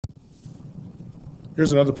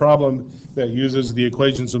Here's another problem that uses the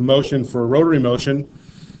equations of motion for rotary motion.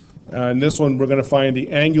 In this one, we're going to find the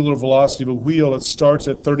angular velocity of a wheel that starts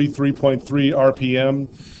at 33.3 RPM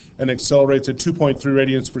and accelerates at 2.3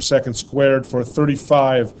 radians per second squared for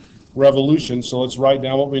 35 revolutions. So let's write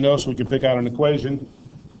down what we know so we can pick out an equation.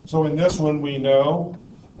 So in this one, we know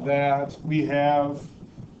that we have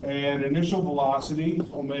an initial velocity,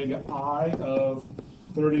 omega I, of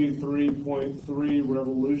 33.3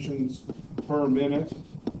 revolutions per minute.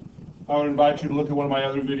 I would invite you to look at one of my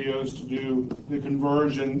other videos to do the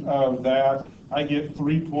conversion of that. I get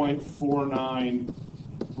 3.49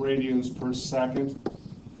 radians per second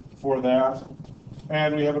for that.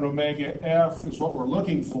 And we have an omega F is what we're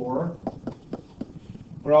looking for.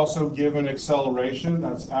 We're also given acceleration,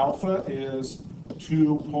 that's alpha, is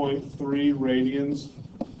 2.3 radians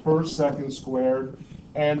per second squared.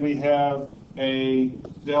 And we have a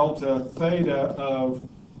delta theta of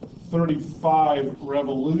 35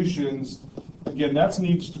 revolutions. Again, that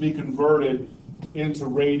needs to be converted into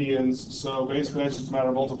radians. So basically, that's just a matter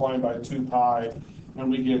of multiplying by 2 pi, and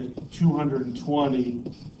we get 220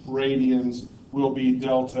 radians will be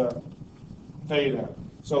delta theta.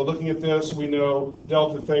 So looking at this, we know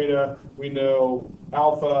delta theta, we know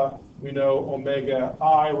alpha, we know omega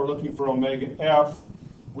I. We're looking for omega F.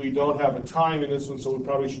 We don't have a time in this one, so we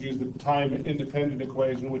probably should use the time-independent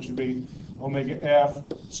equation, which would be omega F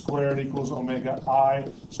squared equals omega I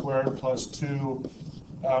squared plus 2.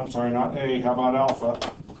 I'm sorry, not A. How about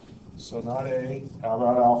alpha? So not A. How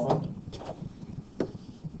about alpha?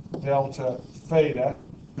 Delta theta.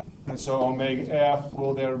 And so omega F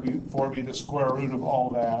will therefore be the square root of all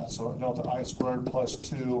that. So delta I squared plus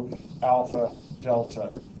 2 alpha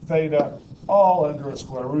delta theta, all under a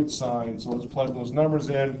square root sign. So let's plug those numbers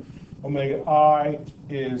in. Omega I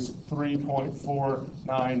is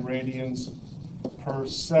 3.49 radians per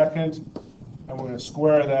second. And we're going to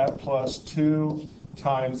square that plus 2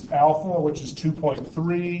 times alpha, which is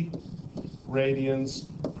 2.3 radians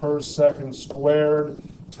per second squared,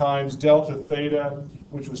 times delta theta,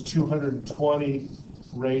 which was 220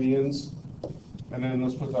 radians. And then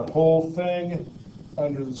let's put that whole thing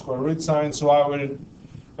under the square root sign. So I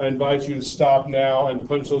invite you to stop now and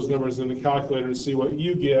punch those numbers in the calculator to see what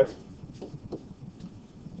you get.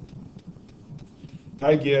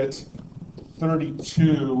 I get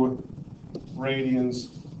 32 radians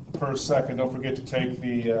per second. Don't forget to take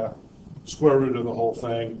the square root of the whole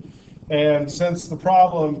thing. And since the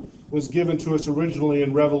problem was given to us originally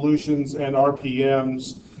in revolutions and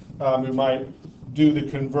RPMs, we might do the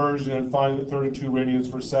conversion and find that 32 radians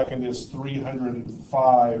per second is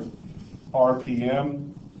 305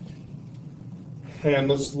 RPM. And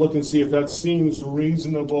let's look and see if that seems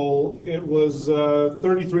reasonable. It was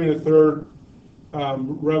 33 1/3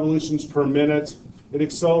 revolutions per minute. It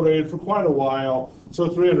accelerated for quite a while, so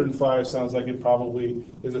 305 sounds like it probably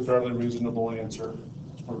is a fairly reasonable answer.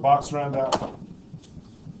 Let's put a box around that.